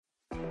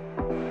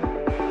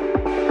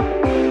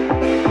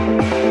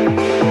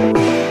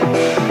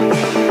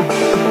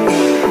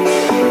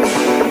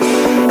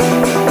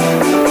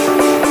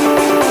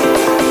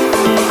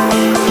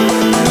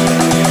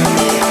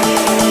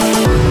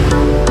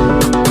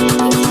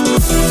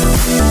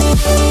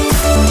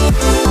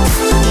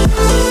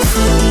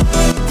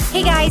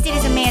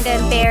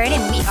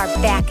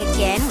back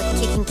again with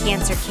Kicking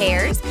Cancer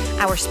Cares.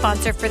 Our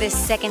sponsor for this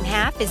second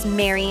half is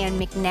Marianne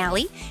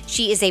McNally.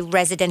 She is a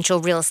residential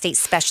real estate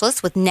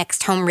specialist with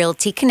Next Home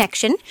Realty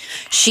Connection.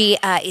 She,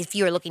 if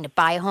you are looking to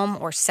buy a home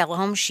or sell a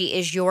home, she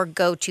is your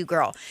go-to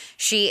girl.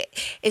 She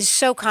is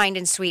so kind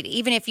and sweet.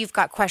 Even if you've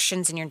got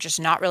questions and you're just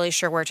not really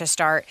sure where to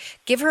start,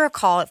 give her a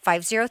call at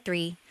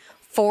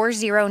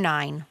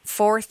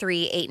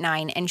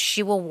 503-409-4389, and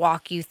she will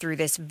walk you through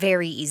this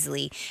very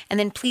easily. And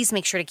then please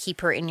make sure to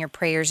keep her in your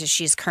prayers as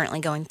she is currently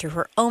going through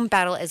her own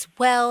battle as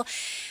well.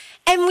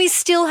 And we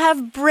still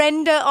have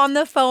Brenda on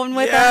the phone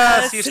with us.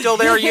 Yes, you still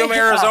there? Yuma,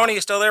 Arizona, you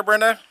still there,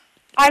 Brenda?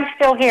 I'm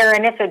still here,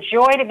 and it's a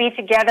joy to be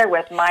together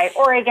with my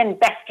Oregon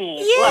besties.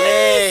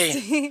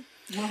 Yes. Yay!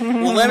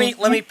 Well,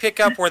 let me pick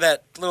up where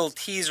that little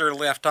teaser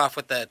left off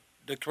with the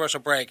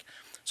commercial break.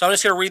 So I'm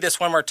just going to read this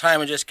one more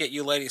time and just get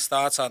you ladies'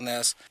 thoughts on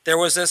this. There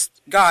was this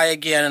guy,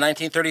 again, in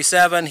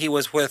 1937. He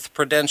was with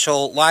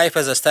Prudential Life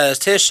as a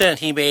statistician.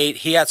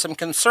 He had some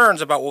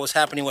concerns about what was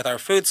happening with our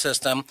food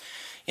system.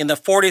 In the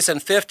 40s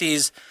and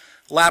 50s,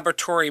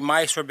 laboratory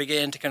mice were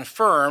beginning to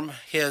confirm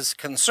his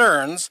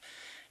concerns.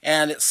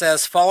 And it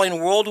says,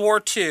 following World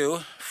War II,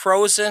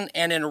 frozen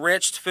and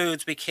enriched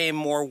foods became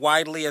more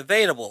widely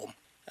available.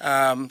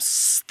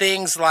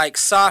 Things like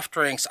soft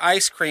drinks,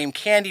 ice cream,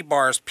 candy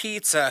bars,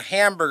 pizza,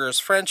 hamburgers,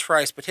 French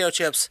fries, potato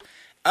chips,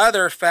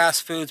 other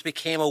fast foods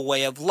became a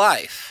way of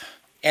life,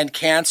 and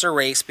cancer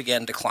rates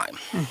began to climb.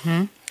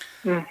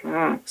 Mm-hmm.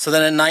 Mm-hmm. So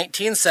then in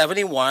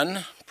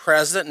 1971,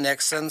 President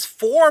Nixon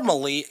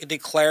formally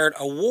declared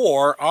a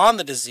war on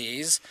the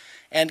disease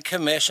and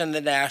commissioned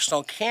the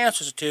National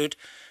Cancer Institute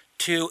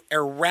to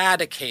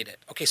eradicate it.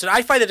 Okay, so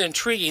I find it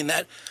intriguing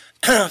that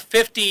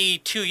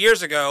 52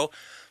 years ago,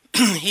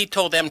 he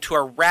told them to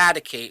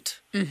eradicate,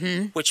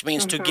 which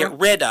means to get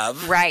rid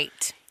of.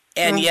 Right.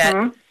 And yet...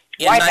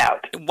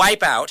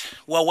 Wipe out.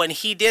 Well, when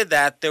he did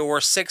that, there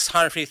were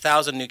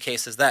 650,000 new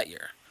cases that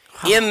year.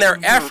 In their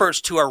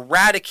efforts to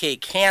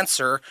eradicate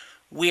cancer,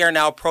 we are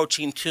now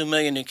approaching 2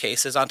 million new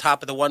cases on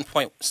top of the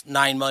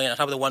 1.9 million, on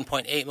top of the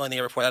 1.8 million the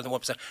year before that, the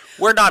 1%.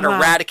 We're not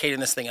eradicating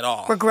this thing at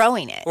all. We're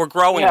growing it. We're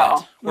growing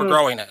it. We're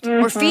growing it.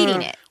 We're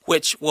feeding it.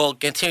 Which will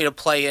continue to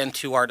play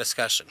into our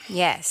discussion.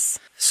 Yes.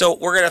 So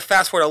we're going to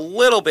fast forward a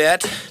little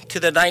bit to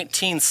the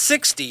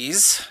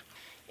 1960s,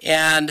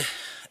 and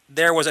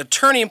there was a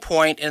turning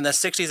point in the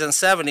 60s and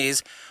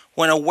 70s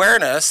when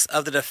awareness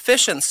of the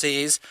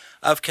deficiencies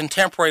of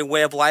contemporary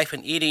way of life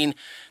and eating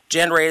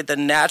generated the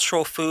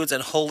natural foods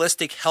and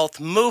holistic health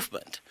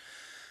movement.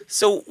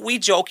 So we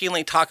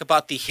jokingly talk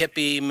about the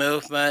hippie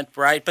movement,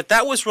 right? But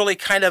that was really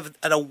kind of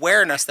an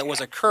awareness that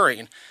was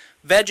occurring.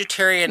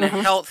 Vegetarian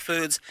and health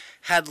foods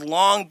had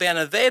long been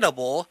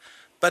available,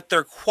 but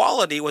their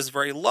quality was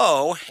very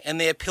low, and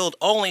they appealed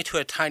only to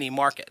a tiny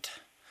market.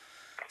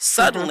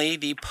 Suddenly,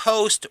 the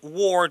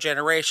post-war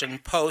generation,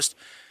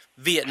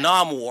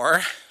 post-Vietnam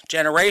War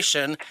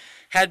generation,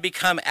 had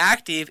become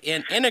active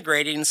in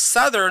integrating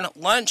Southern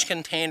lunch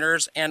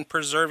containers and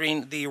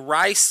preserving the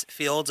rice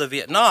fields of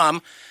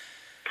Vietnam.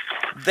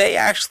 They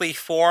actually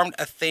formed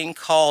a thing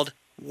called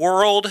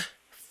World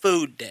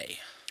Food Day.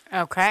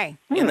 Okay.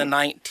 In the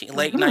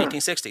late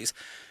 1960s,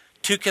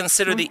 to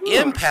consider the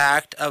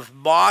impact of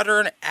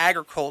modern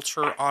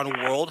agriculture on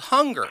world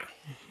hunger.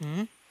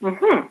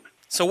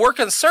 So we're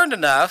concerned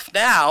enough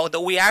now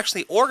that we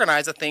actually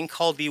organize a thing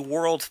called the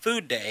World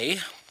Food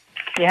Day.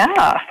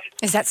 Yeah.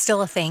 Is that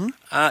still a thing?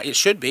 It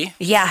should be.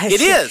 Yeah. It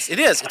is.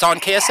 It's on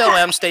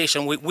KSLM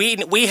station.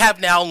 We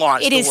have now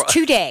launched. It is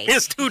today. It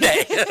is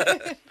today.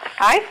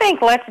 I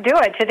think let's do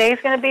it. Today's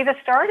going to be the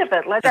start of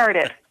it. Let's start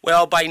it.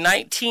 Well, by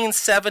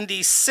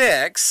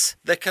 1976,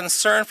 the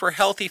concern for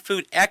healthy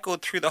food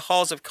echoed through the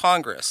halls of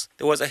Congress.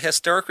 There was a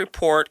historic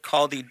report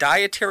called the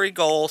Dietary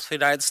Goals for the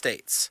United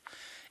States,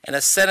 and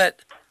a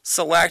Senate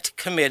Select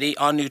Committee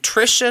on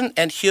Nutrition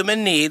and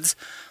Human Needs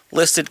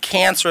listed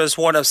cancer as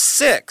one of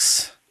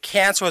six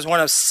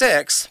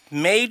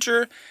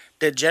major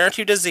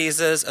degenerative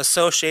diseases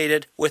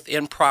associated with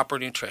improper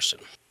nutrition.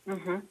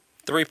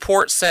 The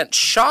report sent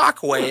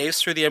shock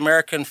waves through the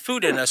American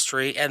food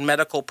industry and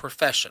medical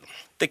profession.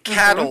 The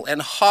Cattle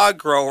and Hog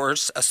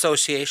Growers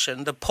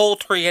Association, the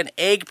poultry and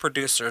egg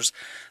producers,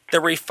 the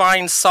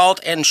refined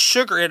salt and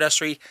sugar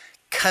industry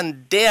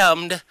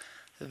condemned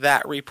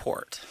that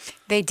report.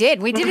 They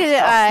did. We did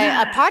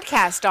a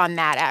podcast on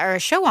that, or a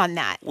show on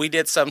that. We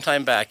did some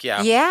time back,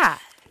 yeah. Yeah.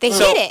 They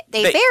hid it.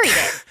 They buried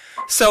it.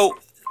 So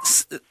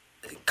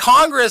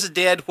Congress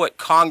did what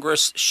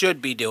Congress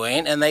should be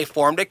doing, and they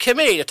formed a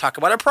committee to talk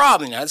about a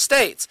problem in the United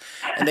States.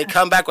 And they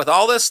come back with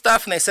all this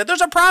stuff, and they said,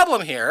 there's a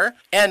problem here,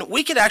 and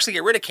we could actually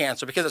get rid of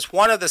cancer because it's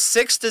one of the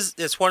six diseases,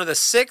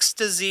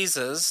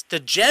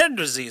 degenerative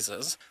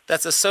diseases,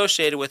 that's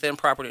associated with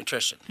improper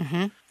nutrition.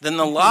 Then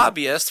the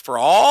lobbyists for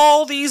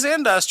all these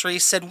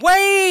industries said,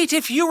 wait,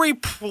 if you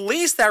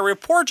release that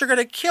report, you're going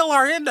to kill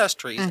our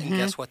industries. And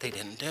guess what they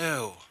didn't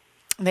do?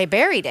 They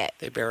buried it.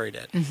 They buried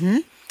it.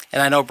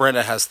 And I know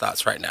Brenda has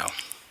thoughts right now.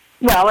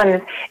 Well,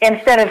 and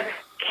instead of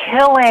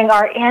killing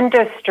our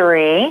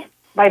industry,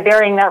 by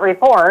burying that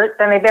report,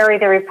 then they bury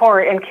the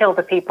report and kill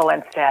the people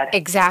instead.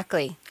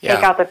 Exactly.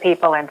 Take out the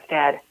people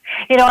instead.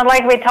 You know, and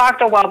like we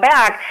talked a while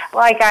back,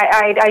 like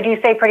I do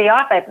say pretty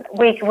often,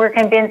 we're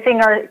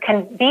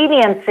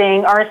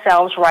conveniencing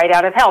ourselves right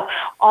out of health.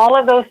 All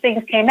of those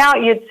things came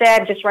out, you'd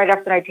said, just right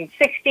after the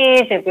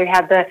 1960s. If we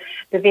had the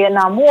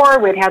Vietnam War,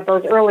 we'd had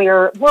those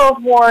earlier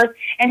world wars.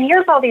 And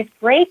here's all these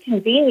great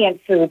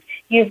convenient foods.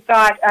 You've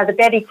got the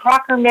Betty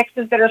Crocker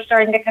mixes that are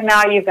starting to come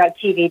out. You've got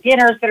TV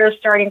dinners that are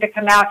starting to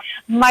come out.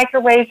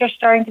 Microwaves are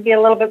starting to be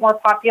a little bit more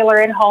popular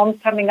in homes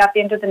coming up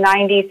into the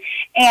 90s.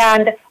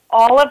 And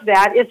all of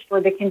that is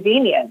for the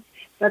convenience.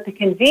 But the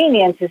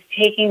convenience is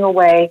taking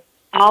away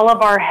all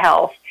of our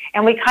health.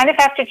 And we kind of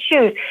have to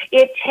choose.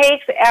 It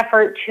takes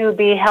effort to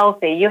be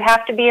healthy. You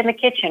have to be in the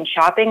kitchen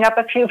chopping up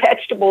a few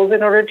vegetables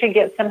in order to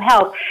get some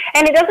health.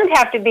 And it doesn't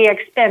have to be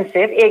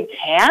expensive. It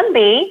can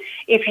be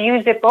if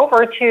you zip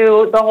over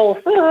to the Whole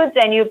Foods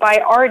and you buy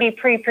already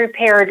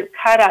pre-prepared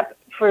cut up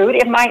fruit,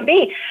 it might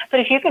be. But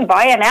if you can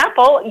buy an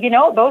apple, you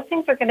know, those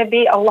things are going to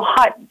be a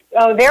lot,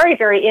 very,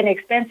 very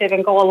inexpensive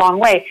and go a long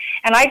way.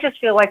 And I just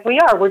feel like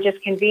we're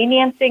just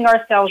conveniencing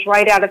ourselves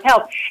right out of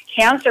health.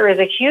 Cancer is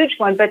a huge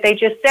one, but they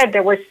just said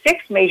there were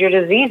 6 major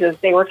diseases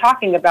they were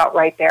talking about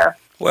right there.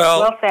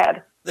 Well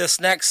said. This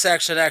next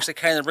section actually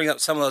kind of brings up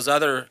some of those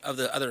other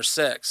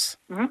 6.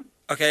 Mm-hmm.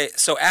 Okay,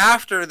 so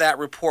after that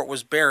report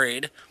was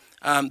buried,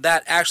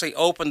 that actually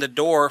opened the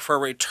door for a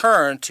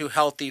return to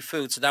healthy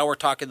foods. So now we're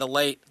talking the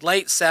late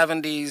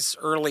 70s,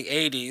 early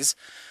 80s.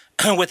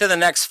 Within the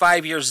next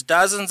 5 years,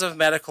 dozens of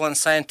medical and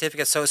scientific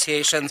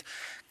associations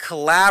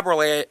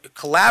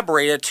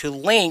collaborated to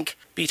link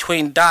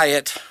between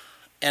diet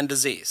and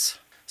disease.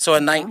 So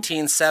in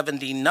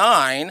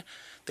 1979,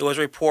 there was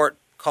a report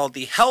called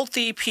the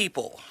Healthy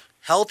People,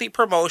 Healthy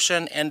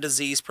Promotion and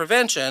Disease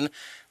Prevention,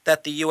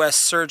 that the U.S.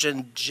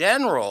 Surgeon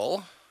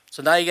General,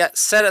 so now you got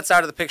set it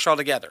out of the picture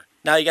altogether.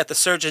 Now you got the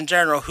Surgeon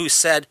General who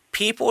said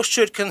people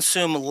should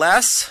consume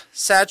less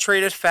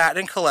saturated fat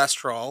and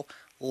cholesterol,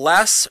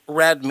 less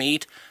red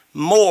meat,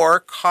 more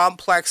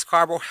complex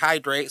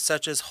carbohydrates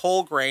such as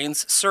whole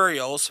grains,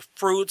 cereals,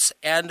 fruits,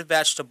 and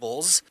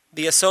vegetables.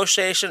 The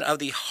Association of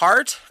the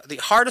Heart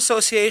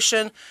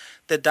Association,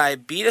 the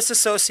Diabetes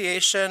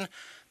Association,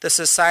 the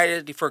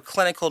Society for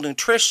Clinical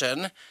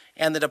Nutrition,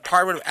 and the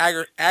Department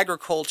of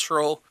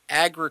Agriculture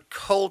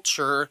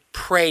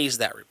praised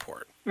that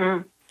report.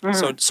 Mm-hmm.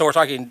 So we're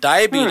talking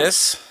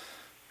diabetes,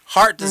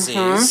 heart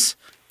disease,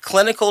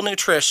 clinical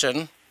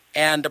nutrition,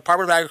 and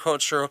Department of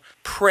Agriculture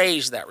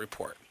praised that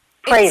report.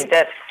 Praised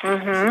it.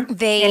 Mm-hmm.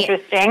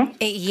 Interesting.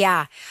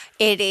 Yeah.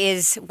 It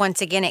is,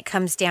 once again, it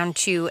comes down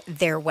to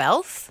their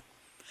wealth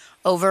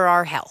over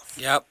our health.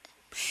 Yep.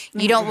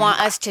 You don't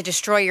want us to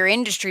destroy your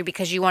industry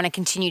because you want to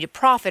continue to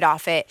profit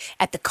off it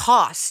at the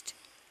cost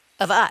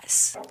of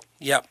us.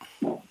 Yep.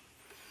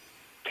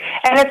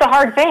 And it's a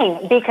hard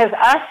thing because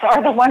us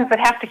are the ones that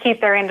have to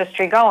keep their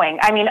industry going.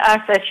 I mean,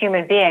 us as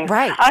human beings.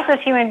 Right. Us as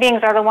human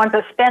beings are the ones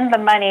that spend the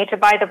money to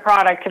buy the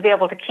product to be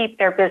able to keep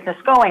their business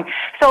going.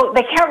 So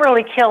they can't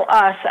really kill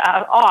us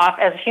off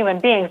as human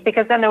beings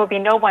because then there would be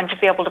no one to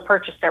be able to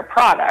purchase their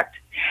product.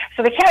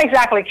 So they can't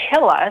exactly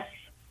kill us,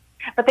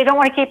 but they don't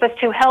want to keep us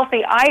too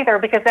healthy either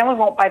because then we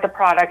won't buy the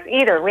products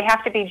either. We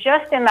have to be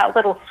just in that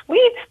little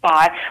sweet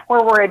spot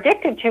where we're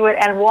addicted to it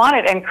and want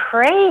it and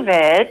crave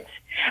it,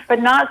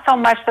 but not so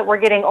much that we're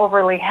getting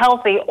overly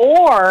healthy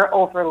or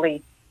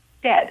overly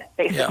dead,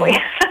 basically.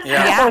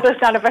 Yeah. So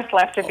there's none of us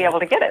left to be able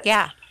to get it.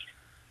 Yeah.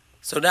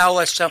 So now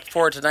let's jump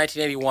forward to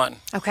 1981.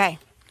 Okay.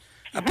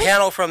 A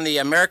panel from the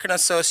American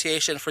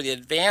Association for the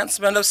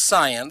Advancement of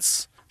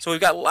Science. So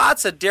we've got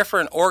lots of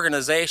different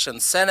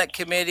organizations, Senate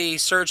Committee,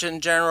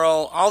 Surgeon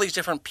General, all these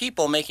different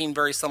people making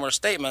very similar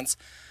statements.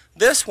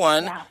 This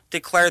one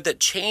declared that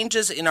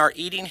changes in our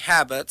eating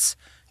habits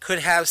could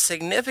have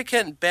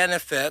significant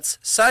benefits,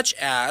 such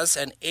as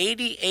an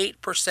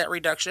 88%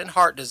 reduction in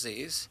heart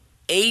disease,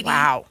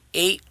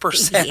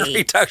 88%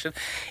 reduction,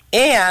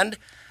 and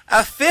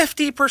a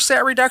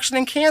 50% reduction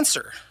in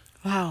cancer.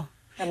 Wow.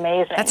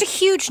 Amazing. That's a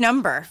huge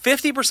number.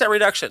 50%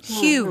 reduction.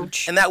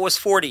 Huge. And that was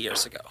 40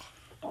 years ago.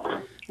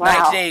 Wow.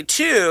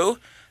 1982,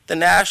 the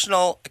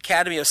National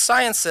Academy of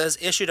Sciences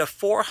issued a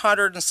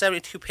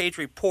 472-page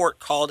report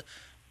called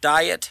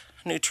Diet,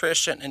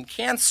 Nutrition, and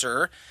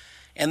Cancer,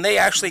 and they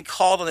actually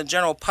called on the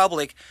general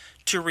public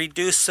to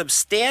reduce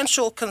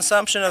substantial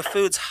consumption of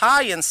foods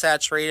high in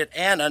saturated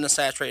and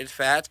unsaturated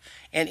fat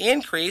and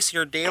increase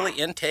your daily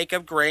intake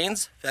of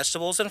grains,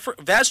 vegetables, and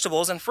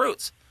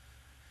fruits,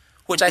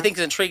 which I think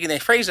is intriguing. They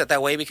phrase it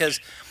that way because,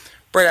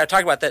 Brenda, I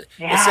talked about that.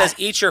 Yeah. It says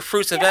eat your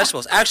fruits and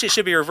vegetables. Actually, it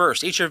should be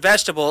reversed. Eat your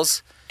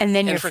vegetables. And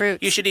then your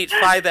fruits. You should eat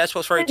 5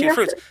 vegetables for every 2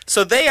 fruits.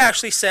 So they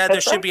actually said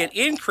there should be an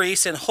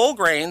increase in whole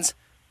grains,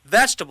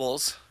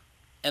 vegetables,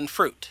 and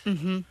fruit.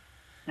 Mm-hmm.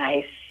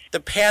 Nice. The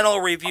panel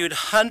reviewed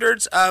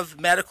hundreds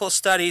of medical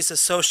studies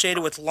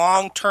associated with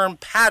long-term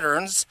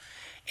patterns,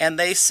 and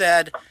they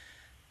said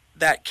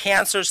that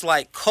cancers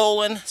like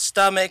colon,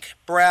 stomach,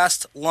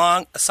 breast,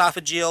 lung,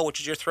 esophageal, which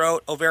is your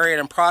throat, ovarian,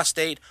 and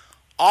prostate,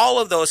 all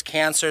of those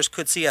cancers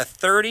could see a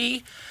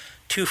 30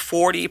 to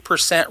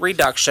 40%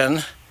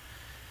 reduction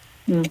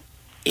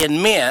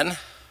in men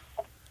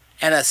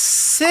and a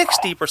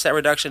 60%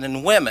 reduction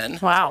in women.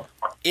 Wow.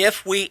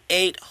 If we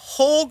ate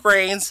whole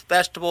grains,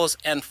 vegetables,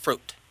 and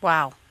fruit.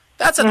 Wow.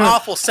 That's an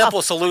awful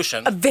simple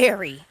solution. A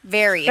very,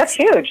 very. That's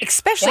huge.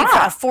 Especially for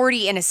a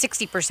 40 and a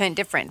 60%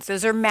 difference.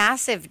 Those are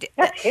massive.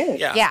 That's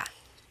huge. Yeah.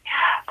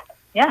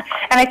 Yeah.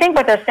 And I think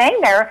what they're saying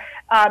there,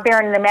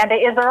 Baron and Amanda,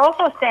 is they're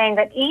also saying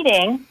that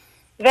eating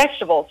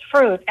vegetables,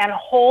 fruit, and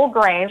whole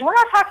grains. We're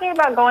not talking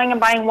about going and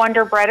buying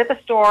Wonder Bread at the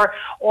store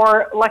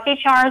or Lucky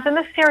Charms in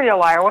the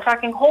cereal aisle. We're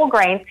talking whole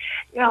grains.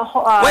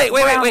 Wait.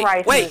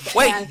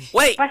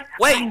 What?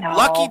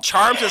 Lucky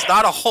Charms is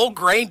not a whole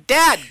grain.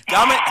 Dad,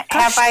 gummit.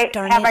 Have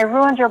I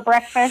ruined your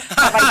breakfast?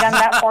 Have I done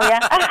that for you?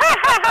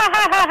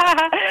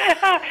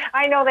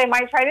 I know they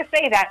might try to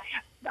say that.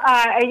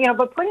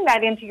 But putting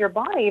that into your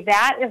body,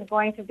 that is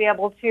going to be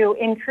able to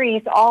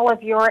increase all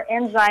of your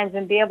enzymes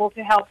and be able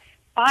to help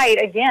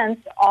fight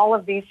against all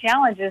of these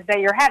challenges that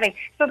you're having.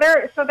 So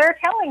they're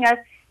telling us,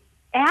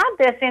 add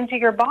this into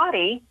your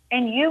body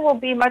and you will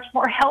be much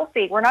more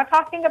healthy. We're not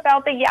talking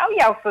about the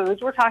yow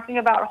foods. We're talking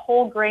about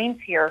whole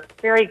grains here.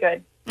 Very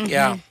good. Mm-hmm.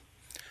 Yeah.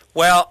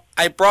 Well,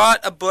 I brought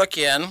a book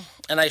in,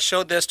 and I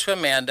showed this to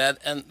Amanda,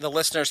 and the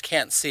listeners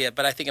can't see it,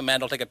 but I think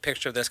Amanda will take a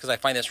picture of this because I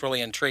find this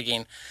really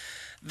intriguing.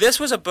 This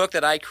was a book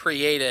that I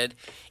created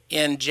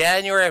in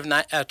January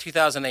of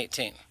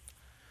 2018.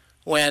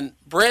 When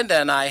Brenda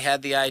and I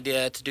had the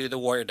idea to do the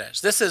Warrior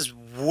Dash. This is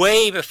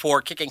way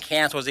before kicking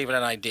cans was even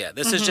an idea.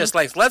 This is just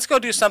like, let's go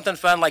do something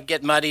fun, like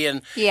get muddy.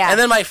 And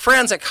then my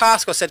friends at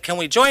Costco said, can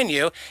we join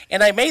you?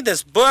 And I made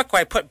this book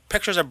where I put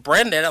pictures of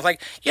Brenda in. I was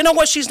like, you know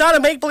what? She's not a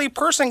make-believe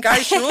person,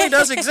 guys. She really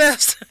does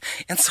exist.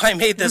 And so I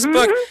made this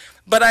book.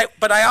 But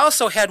I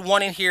also had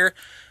one in here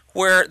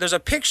where there's a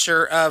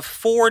picture of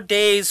 4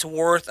 days'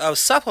 worth of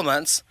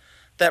supplements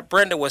that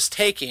Brenda was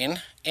taking.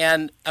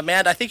 And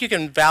Amanda, I think you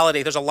can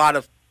validate there's a lot.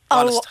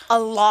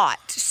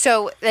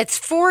 So that's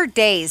 4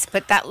 days,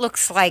 but that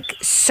looks like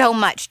so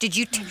much. Did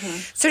you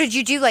did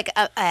you do like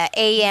a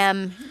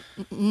AM,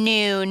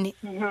 noon,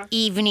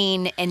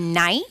 evening, and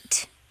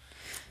night?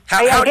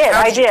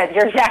 I did.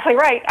 You're exactly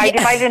right. I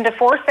divided into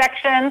 4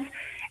 sections,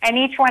 and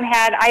each one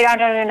had, I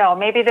don't know,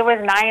 maybe there was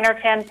 9 or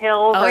 10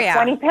 pills or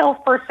 20 pills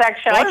per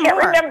section. I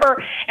can't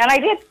remember. And I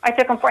did. I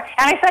took them and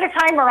I set a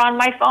timer on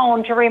my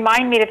phone to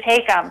remind me to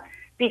take them,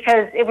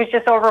 because it was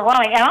just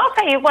overwhelming. And I'll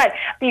tell you what,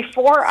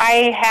 before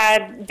I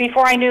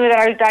knew that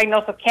I was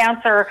diagnosed with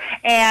cancer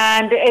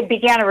and it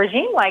began a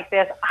regime like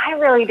this, I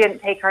really didn't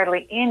take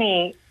hardly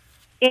any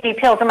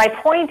pills. And my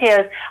point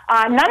is,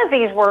 none of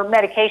these were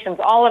medications.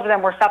 All of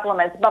them were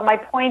supplements. But my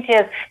point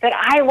is that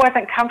I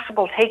wasn't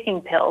comfortable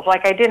taking pills.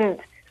 Like, I didn't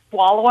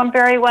swallow them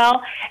very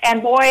well.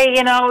 And boy,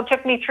 it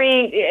took me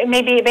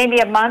maybe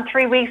a month,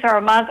 3 weeks or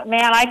a month.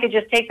 Man, I could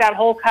just take that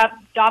whole cup,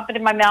 dump it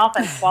in my mouth,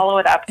 and swallow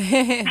it up.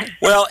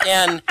 Well,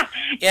 and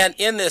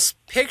in this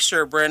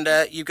picture,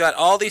 Brenda, you've got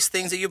all these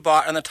things that you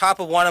bought. On the top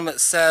of one of them,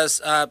 it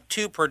says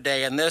 2 per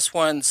day, and this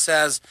one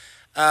says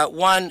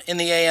 1 in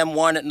the AM,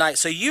 1 at night.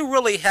 So you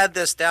really had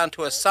this down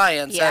to a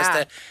science as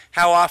to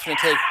how often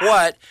to take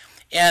what.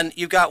 And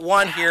you've got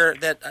one here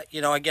that,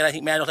 again, I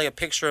think Matt will take a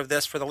picture of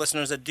this for the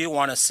listeners that do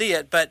want to see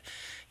it. But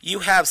you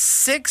have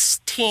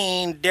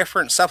 16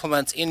 different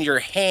supplements in your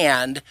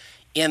hand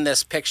in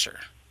this picture.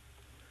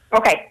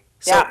 Okay.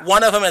 So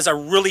one of them is a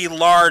really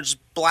large,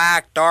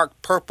 black, dark,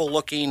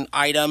 purple-looking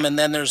item. And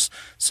then there's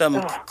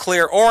some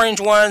clear orange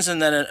ones, and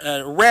then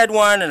a red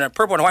one, and a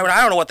purple and a white one.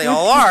 I don't know what they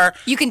all are.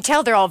 You can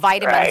tell they're all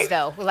vitamins,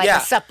 though, like the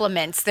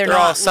supplements. They're not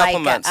all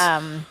supplements.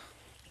 Like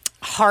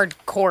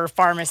hardcore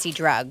pharmacy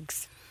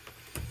drugs.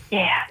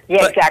 Yeah,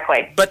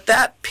 exactly. But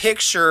that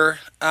picture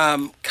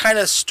kind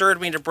of stirred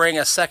me to bring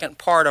a second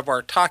part of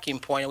our talking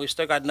point, and we've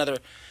still got another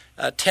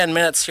 10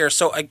 minutes here.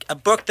 So a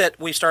book that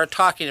we started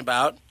talking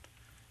about,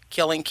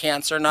 Killing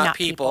Cancer, Not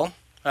People,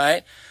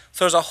 right?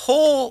 So there's a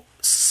whole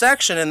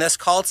section in this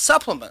called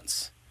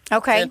supplements.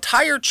 Okay. An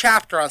entire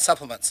chapter on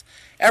supplements.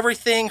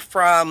 Everything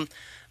from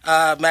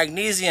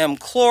magnesium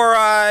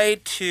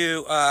chloride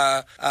to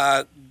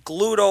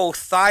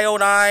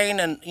glutathione,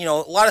 and a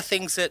lot of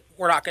things that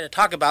we're not going to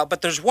talk about.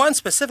 But there's one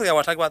specifically I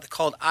want to talk about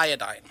called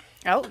iodine.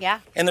 Oh, yeah.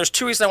 And there's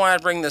 2 reasons I wanted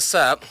to bring this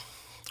up.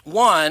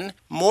 One,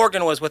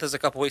 Morgan was with us a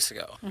couple weeks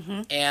ago,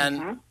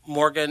 and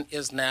Morgan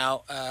is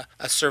now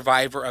a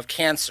survivor of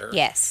cancer.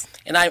 Yes.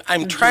 And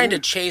I'm trying to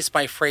chase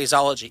my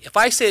phraseology. If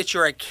I say that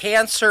you're a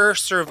cancer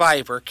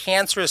survivor,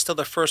 cancer is still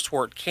the first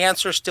word.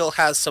 Cancer still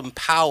has some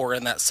power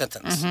in that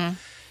sentence.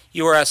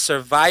 You are a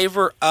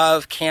survivor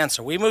of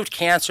cancer. We moved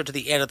cancer to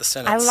the end of the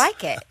sentence. I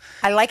like it.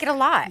 I like it a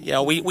lot.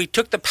 We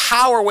took the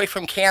power away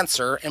from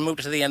cancer and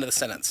moved it to the end of the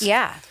sentence.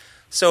 Yeah.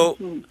 So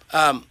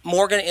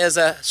Morgan is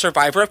a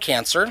survivor of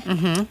cancer,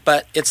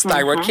 but it's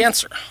thyroid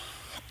cancer.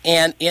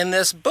 And in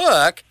this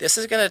book, this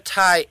is going to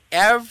tie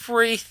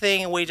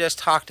everything we just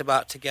talked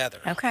about together.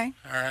 Okay.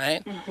 All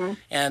right?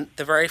 And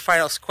the very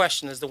final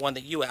question is the one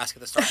that you asked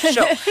at the start of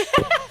the show.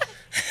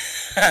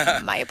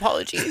 My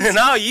apologies.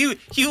 No, you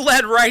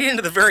led right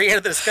into the very end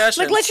of the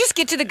discussion. Like, let's just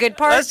get to the good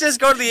part. Let's just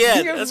go to the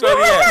end. Let's go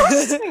to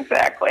the end.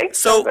 Exactly.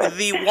 So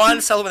the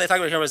one supplement they talked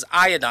about here was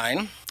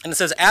iodine. And it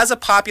says, as a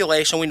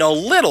population, we know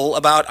little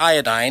about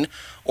iodine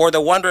or the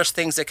wondrous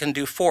things it can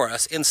do for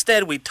us.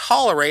 Instead, we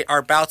tolerate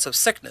our bouts of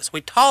sickness. We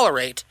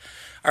tolerate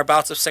our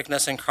bouts of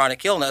sickness and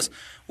chronic illness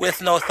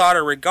with no thought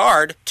or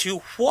regard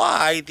to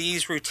why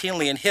these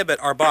routinely inhibit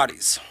our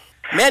bodies.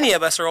 Many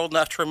of us are old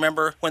enough to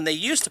remember when they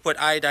used to put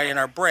iodine in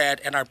our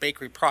bread and our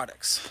bakery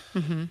products.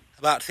 Mm-hmm.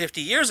 About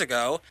 50 years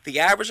ago, the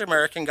average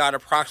American got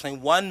approximately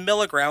 1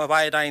 milligram of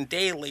iodine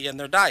daily in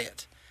their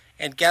diet.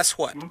 And guess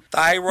what?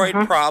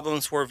 Thyroid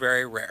problems were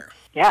very rare.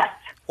 Yes.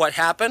 What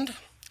happened?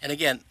 And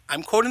again,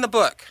 I'm quoting the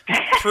book.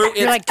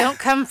 You're like, don't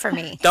come for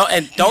me.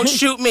 Don't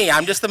shoot me.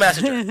 I'm just the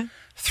messenger.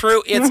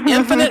 Through its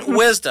infinite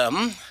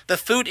wisdom, the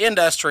food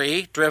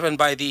industry, driven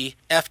by the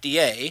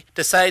FDA,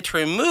 decided to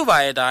remove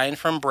iodine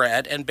from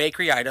bread and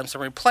bakery items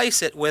and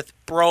replace it with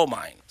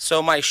bromine.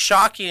 So my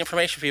shocking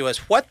information for you is,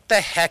 what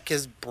the heck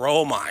is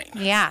bromine?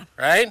 Yeah.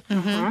 Right?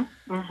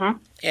 Mm-hmm. Mm-hmm.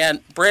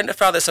 And Brenda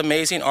found this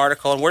amazing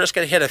article, and we're just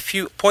going to hit a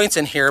few points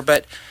in here,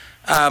 but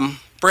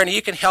Brenda,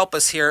 you can help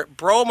us here.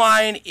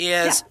 Bromine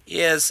is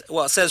it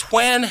says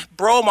when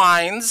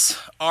bromines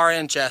are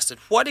ingested.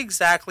 What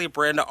exactly,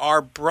 Brenda,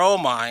 are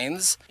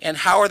bromines, and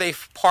how are they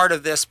part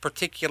of this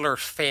particular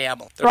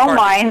family?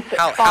 Bromines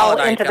fall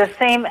into the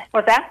same,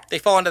 what's that? They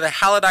fall into the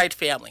halidide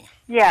family.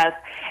 Yes,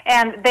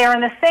 and they're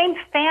in the same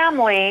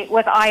family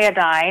with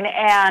iodine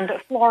and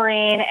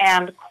fluorine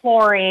and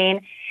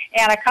chlorine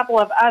and a couple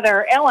of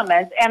other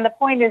elements. And the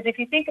point is, if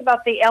you think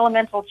about the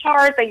elemental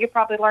chart that you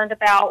probably learned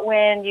about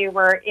when you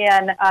were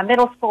in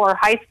middle school or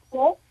high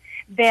school,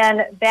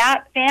 then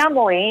that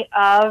family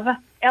of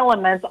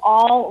elements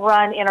all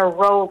run in a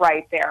row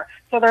right there.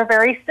 So they're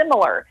very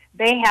similar.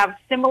 They have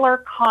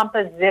similar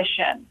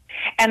composition.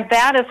 And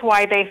that is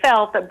why they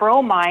felt that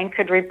bromine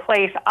could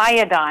replace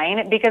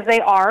iodine, because they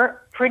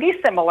are pretty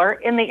similar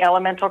in the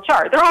elemental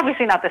chart. They're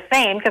obviously not the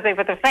same, because if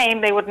they're the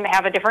same, they wouldn't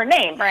have a different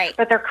name. Right.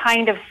 But they're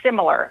kind of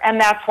similar, and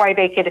that's why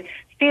they could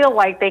feel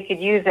like they could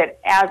use it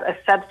as a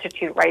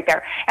substitute right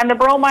there. And the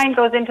bromine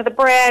goes into the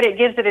bread. It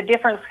gives it a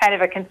different kind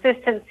of a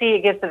consistency.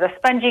 It gives it a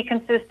spongy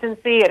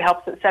consistency. It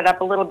helps it set up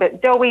a little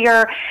bit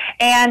doughier.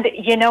 And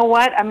you know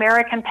what?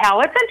 American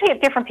palates, and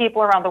different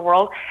people around the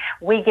world,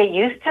 we get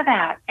used to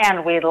that,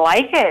 and we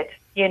like it.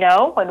 You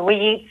know, when we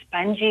eat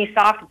spongy,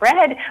 soft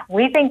bread,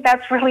 we think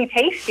that's really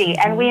tasty,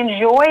 and we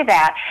enjoy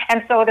that.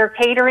 And so they're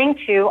catering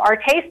to our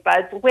taste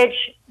buds, which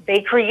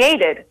they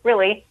created,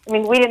 really. I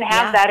mean, we didn't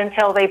have that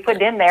until they put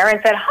it in there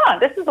and said,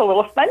 this is a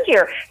little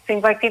spongier.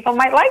 Seems like people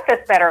might like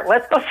this better.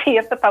 Let's go see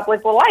if the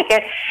public will like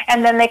it.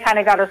 And then they kind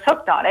of got us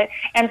hooked on it.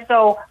 And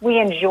so we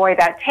enjoy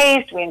that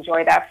taste. We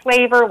enjoy that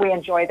flavor. We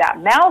enjoy that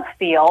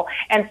mouthfeel.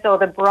 And so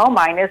the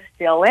bromine is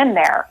still in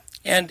there.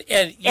 And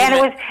it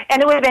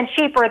would have been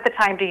cheaper at the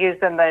time to use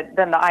than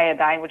the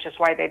iodine, which is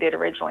why they did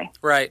originally.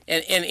 Right.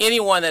 And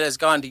anyone that has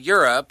gone to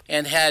Europe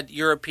and had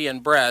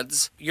European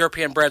breads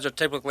are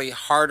typically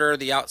harder.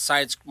 The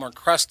outside's more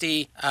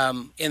crusty.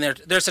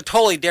 There's a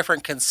totally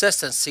different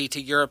consistency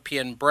to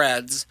European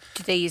breads.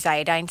 Do they use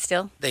iodine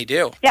still? They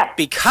do. Yeah.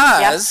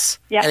 Because,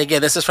 and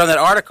again, this is from that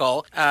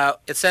article,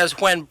 it says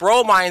when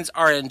bromines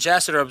are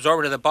ingested or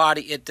absorbed into the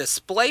body, it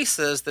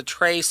displaces the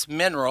trace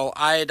mineral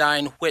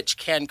iodine, which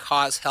can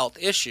cause health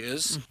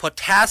issues.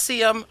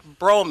 Potassium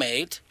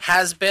bromate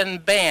has been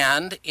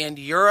banned in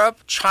Europe,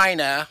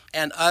 China,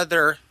 and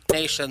other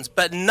nations,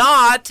 but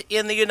not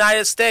in the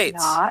United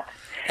States.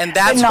 And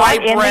that's why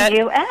bread in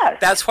the US.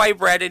 That's why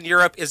bread in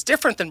Europe is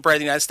different than bread in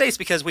the United States,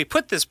 because we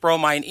put this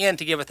bromine in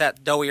to give it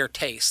that doughier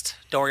taste,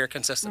 doughier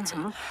consistency.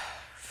 Mm-hmm.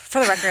 For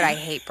the record, I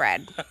hate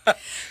bread.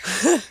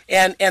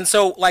 and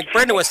so, like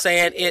Brenda was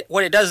saying,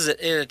 what it does is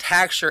it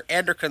attacks your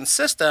endocrine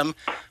system,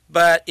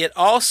 but it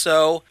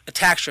also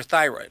attacks your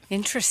thyroid.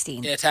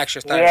 Interesting. It attacks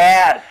your thyroid.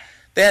 Yes.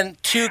 Then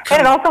and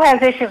it also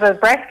has issues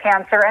with breast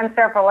cancer and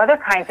several other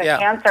kinds of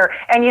cancer.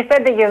 And you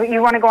said that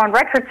you want to go on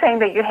record saying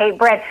that you hate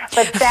bread,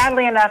 but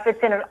sadly enough,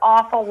 it's in an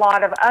awful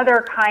lot of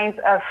other kinds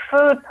of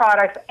food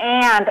products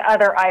and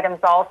other items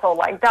also,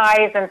 like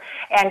dyes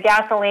and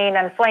gasoline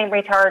and flame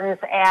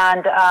retardants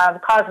and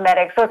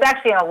cosmetics. So it's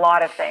actually in a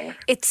lot of things.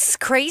 It's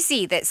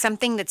crazy that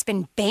something that's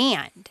been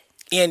banned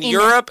in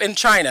Europe and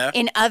China,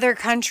 in other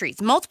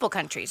countries, multiple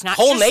countries, not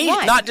whole just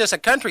one. Not just a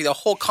country, the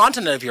whole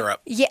continent of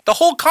Europe. Yeah, the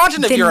whole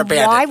continent of Europe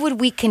banned it. Why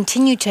would we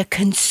continue to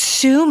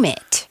consume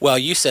it? Well,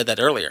 you said that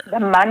earlier. The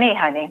money,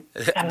 honey.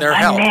 Their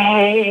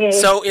health.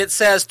 So it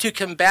says to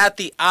combat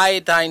the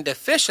iodine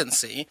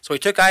deficiency. So we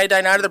took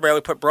iodine out of the bread,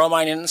 we put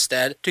bromine in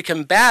instead. To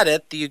combat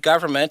it, the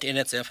government, in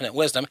its infinite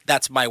wisdom,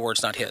 that's my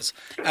words, not his,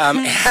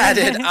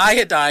 added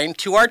iodine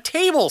to our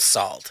table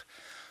salt.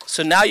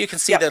 So now you can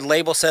see the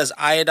label says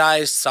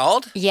iodized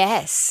salt.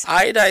 Yes.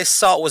 Iodized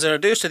salt was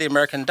introduced to the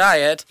American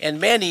diet, and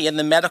many in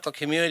the medical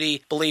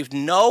community believed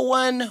no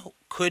one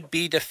could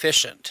be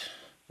deficient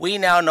We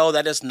now know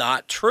that is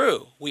not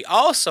true. We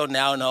also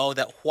now know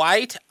that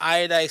white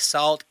iodized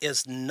salt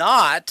is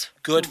not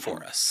good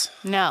for us.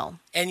 No.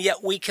 And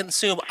yet we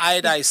consume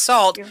iodized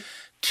salt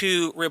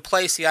to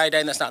replace the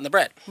iodine that's not in the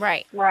bread.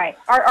 Right. Right.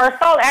 Our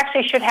salt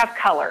actually should have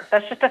color.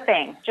 That's just a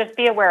thing. Just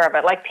be aware of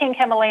it. Like pink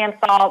Himalayan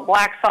salt,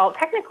 black salt,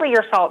 technically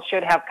your salt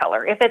should have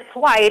color. If it's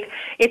white,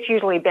 it's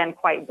usually been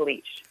quite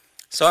bleached.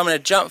 So I'm going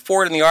to jump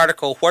forward in the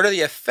article. What are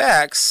the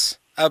effects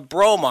of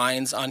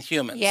bromines on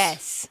humans?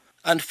 Yes.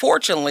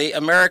 Unfortunately,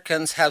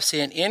 Americans have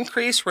seen an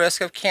increased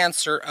risk of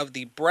cancer of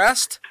the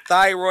breast,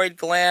 thyroid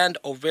gland,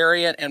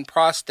 ovarian, and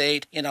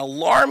prostate in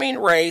alarming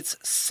rates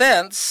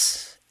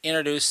since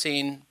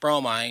introducing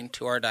bromine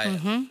to our diet.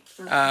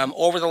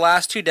 Over the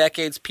last 2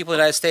 decades, people in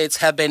the United States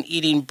have been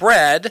eating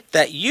bread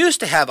that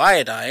used to have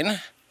iodine,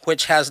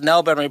 which has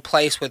now been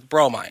replaced with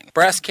bromine.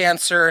 Breast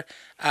cancer,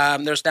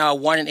 there's now a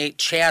 1 in 8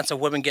 chance of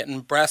women getting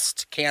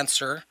breast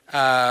cancer.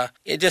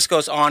 It just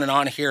goes on and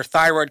on here.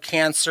 Thyroid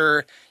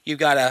cancer, you've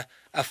got a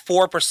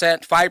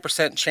 4%,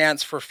 5%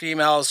 chance for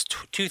females,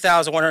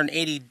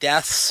 2,180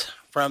 deaths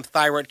from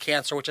thyroid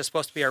cancer, which is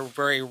supposed to be a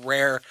very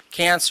rare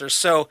cancer.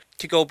 So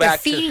to go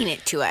back They're feeding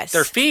it to us.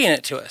 They're feeding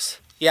it to us.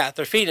 Yeah,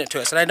 they're feeding it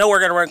to us. And I know we're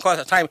going to run close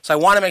on time, so I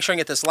want to make sure I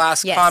get this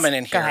last comment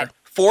in here. Go ahead.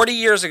 40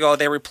 years ago,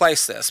 they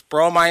replaced this.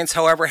 Bromines,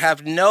 however,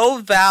 have no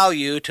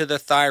value to the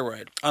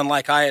thyroid,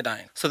 unlike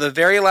iodine. So the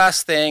very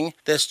last thing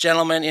this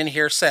gentleman in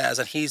here says,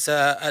 and he's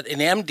an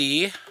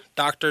MD,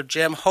 Dr.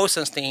 Jim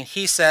Hosenstein,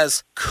 he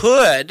says,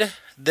 could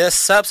this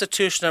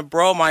substitution of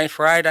bromine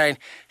for iodine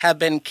have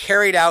been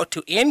carried out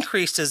to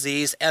increase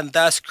disease and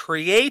thus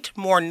create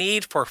more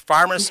need for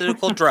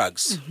pharmaceutical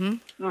drugs?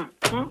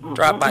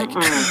 Drop mic.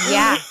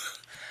 Yeah.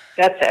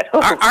 That's it.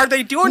 Are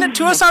they doing it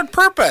to us on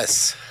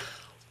purpose?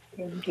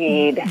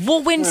 Indeed.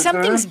 Well, when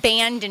something's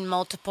banned in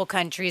multiple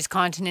countries,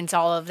 continents,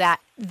 all of that,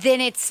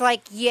 then it's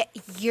like,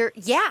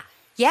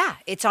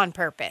 it's on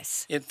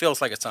purpose. It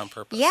feels like it's on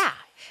purpose. Yeah.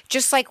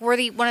 Just like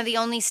we're one of the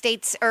only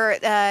states or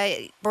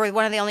we're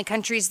one of the only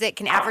countries that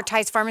can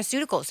advertise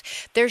pharmaceuticals.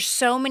 There's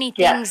so many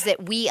things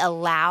that we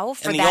allow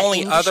for that industry. And the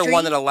only industry. other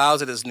one that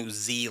allows it is New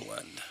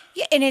Zealand.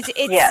 Yeah, and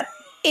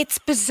it's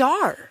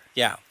bizarre.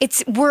 Yeah.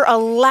 We're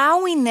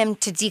allowing them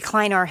to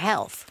decline our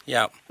health.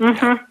 Yeah.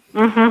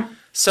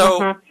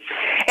 So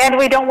And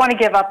we don't want to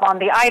give up on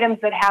the items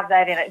that have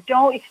that in it.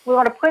 We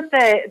want to put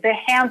the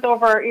hands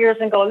over our ears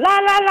and go, la,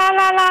 la, la,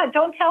 la, la.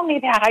 Don't tell me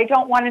that. I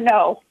don't want to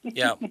know.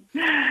 Yeah.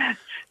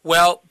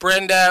 Well,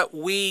 Brenda,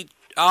 we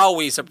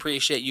always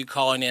appreciate you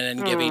calling in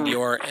and giving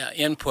your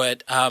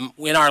input.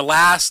 In our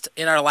last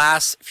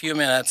few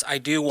minutes, I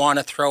do want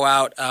to throw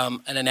out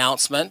an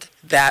announcement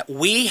that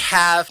we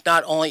have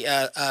not only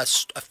a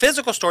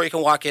physical store you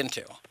can walk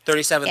into,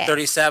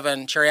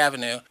 3737 Cherry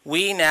Avenue.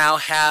 We now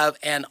have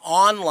an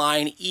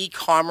online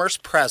e-commerce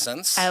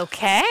presence.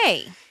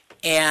 Okay.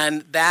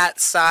 And that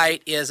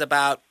site is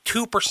about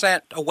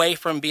 2% away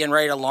from being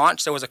ready to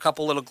launch. There was a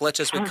couple little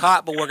glitches we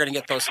caught, but we're going to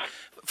get those.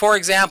 For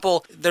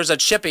example, there's a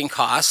shipping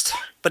cost,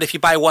 but if you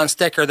buy one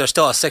sticker, there's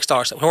still a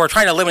 $6. We're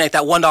trying to eliminate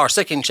that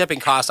 $1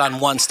 shipping cost on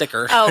one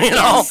sticker. Oh,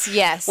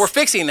 yes. We're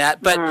fixing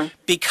that, but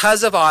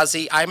because of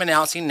Ozzy, I'm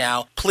announcing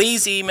now,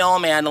 please email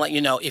Amanda and let you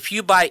know, if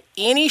you buy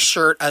any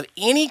shirt of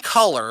any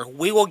color,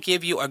 we will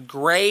give you a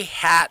gray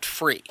hat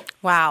free.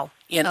 Wow.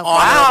 In honor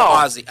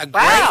of Ozzy. A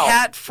gray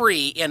hat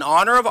free in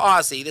honor of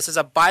Ozzy. This is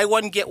a buy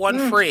one, get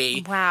one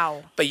free.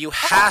 Wow. But you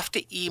have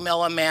to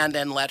email Amanda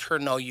and let her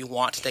know you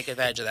want to take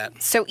advantage of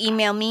that. So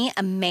email me,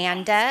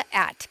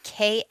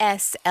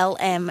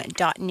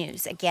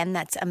 amanda@kslm.news. Again,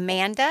 that's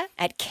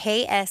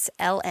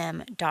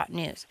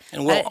amanda@kslm.news.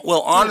 And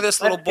we'll honor this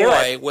little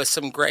boy with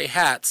some gray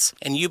hats.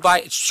 And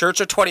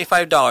shirts are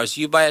 $25.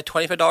 You buy a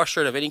 $25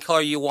 shirt of any color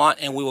you want,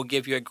 and we will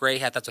give you a gray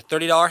hat. That's a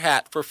 $30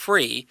 hat for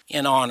free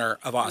in honor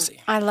of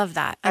Ozzy. I love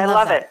that. I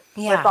love it.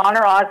 Yeah. Let's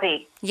honor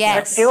Ozzy. Yes.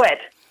 Let's do it.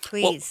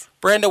 Please. Well,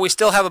 Brenda, we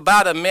still have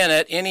about a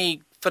minute.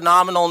 Any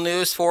phenomenal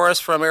news for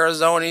us from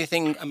Arizona?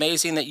 Anything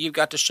amazing that you've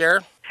got to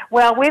share?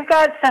 Well, we've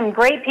got some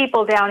great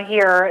people down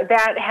here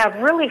that have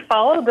really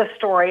followed the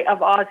story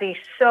of Ozzy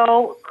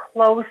so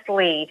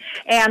closely,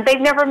 and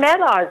they've never met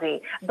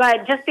Ozzy,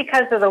 but just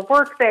because of the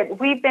work that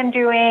we've been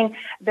doing,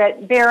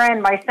 that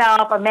Baron,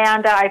 myself,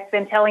 Amanda, I've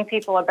been telling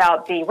people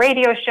about the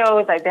radio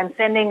shows, I've been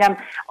sending them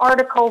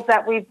articles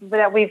that we've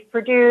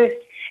produced,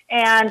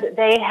 and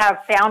they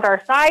have found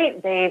our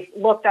site, they've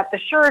looked up the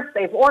shirts,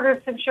 they've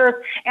ordered some shirts,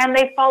 and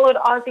they followed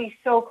Ozzy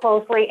so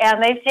closely,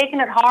 and they've taken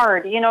it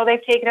hard.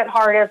 They've taken it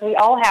hard, as we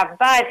all have,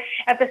 but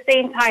at the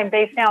same time,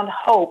 they found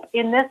hope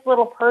in this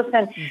little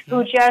person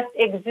who just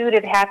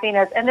exuded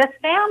happiness, and this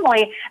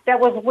family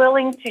that was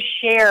willing to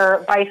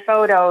share by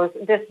photos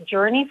this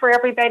journey for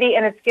everybody,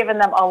 and it's given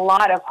them a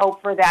lot of hope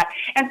for that.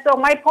 And so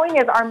my point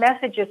is, our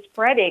message is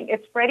spreading.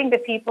 It's spreading to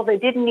people that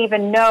didn't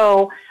even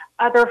know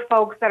other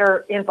folks that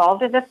are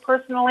involved in this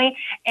personally.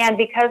 And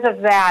because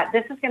of that,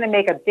 this is going to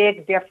make a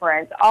big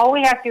difference. All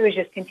we have to do is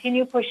just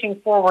continue pushing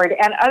forward,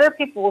 and other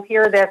people will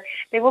hear this.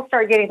 They will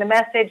start getting the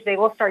message. They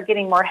will start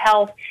getting more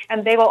help,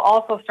 and they will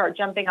also start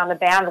jumping on the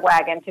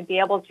bandwagon to be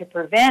able to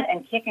prevent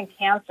and kick in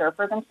cancer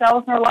for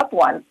themselves and their loved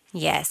ones.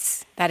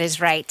 Yes, that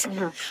is right.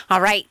 All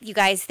right, you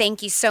guys,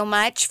 thank you so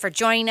much for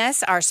joining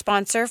us. Our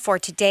sponsor for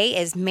today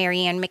is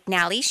Mary Ann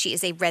McNally. She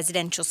is a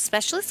residential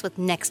specialist with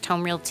Next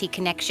Home Realty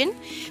Connection.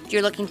 If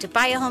you're looking to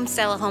buy a home,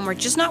 sell a home, or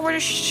just not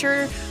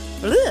sure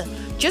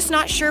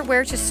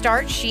where to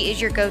start, she is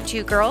your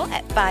go-to girl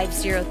at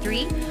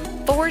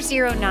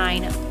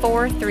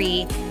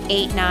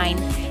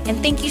 503-409-4389. And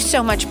thank you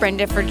so much,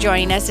 Brenda, for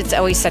joining us. It's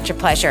always such a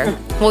pleasure.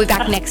 We'll be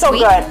back next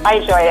week. So good. I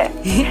enjoyed it.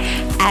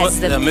 As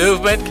the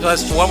movement,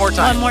 let's one more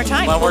time. One more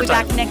time. We'll be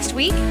back next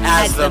week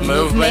as the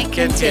movement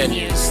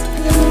continues.